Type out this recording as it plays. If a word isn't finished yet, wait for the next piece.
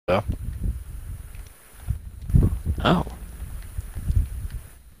Oh.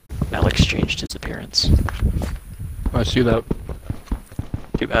 Alex changed his appearance. I see that.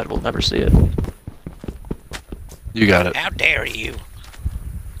 Too bad we'll never see it. You got it. How dare you?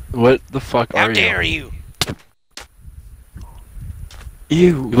 What the fuck are you? How dare you?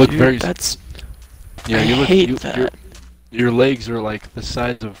 You look dude, very. that's. Yeah, I you look. hate that. Your legs are like the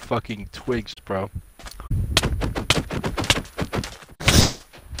size of fucking twigs, bro.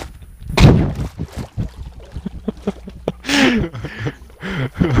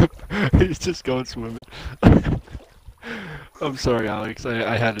 He's just going swimming. I'm sorry, Alex.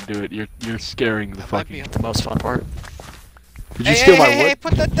 I had to do it. You're scaring the That fucking. might be The most fun part. Did you steal my wood? Hey,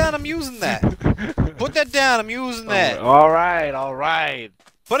 put that down. I'm using that. Put that down. I'm using that. All right, all right.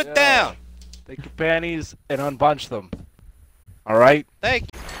 Put it down. Take your panties and unbunch them. All right. Thank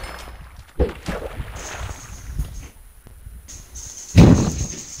you.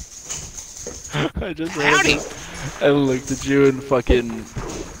 I just Howdy. I looked at you and fucking.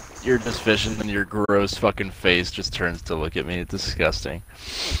 You're just fishing and your gross fucking face just turns to look at me. It's disgusting.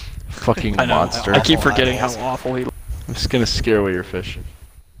 Fucking I know. monster. I keep forgetting how awful he. I'm just gonna scare away your fish.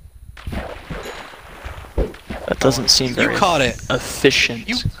 That doesn't seem very You caught it. efficient.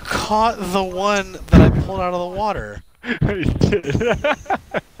 You caught the one that I pulled out of the water. I did.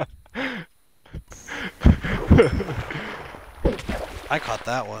 I caught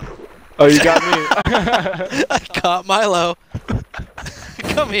that one. Oh, you got me. I caught Milo.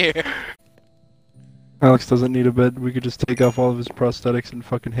 Come here. Alex doesn't need a bed. We could just take off all of his prosthetics and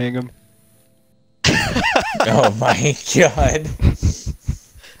fucking hang him. Oh my god.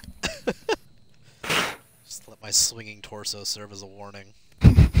 Just let my swinging torso serve as a warning.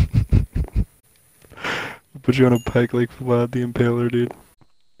 Put you on a pike like Vlad the Impaler, dude.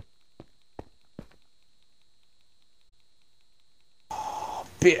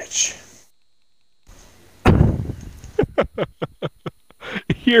 Bitch.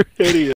 You're hideous.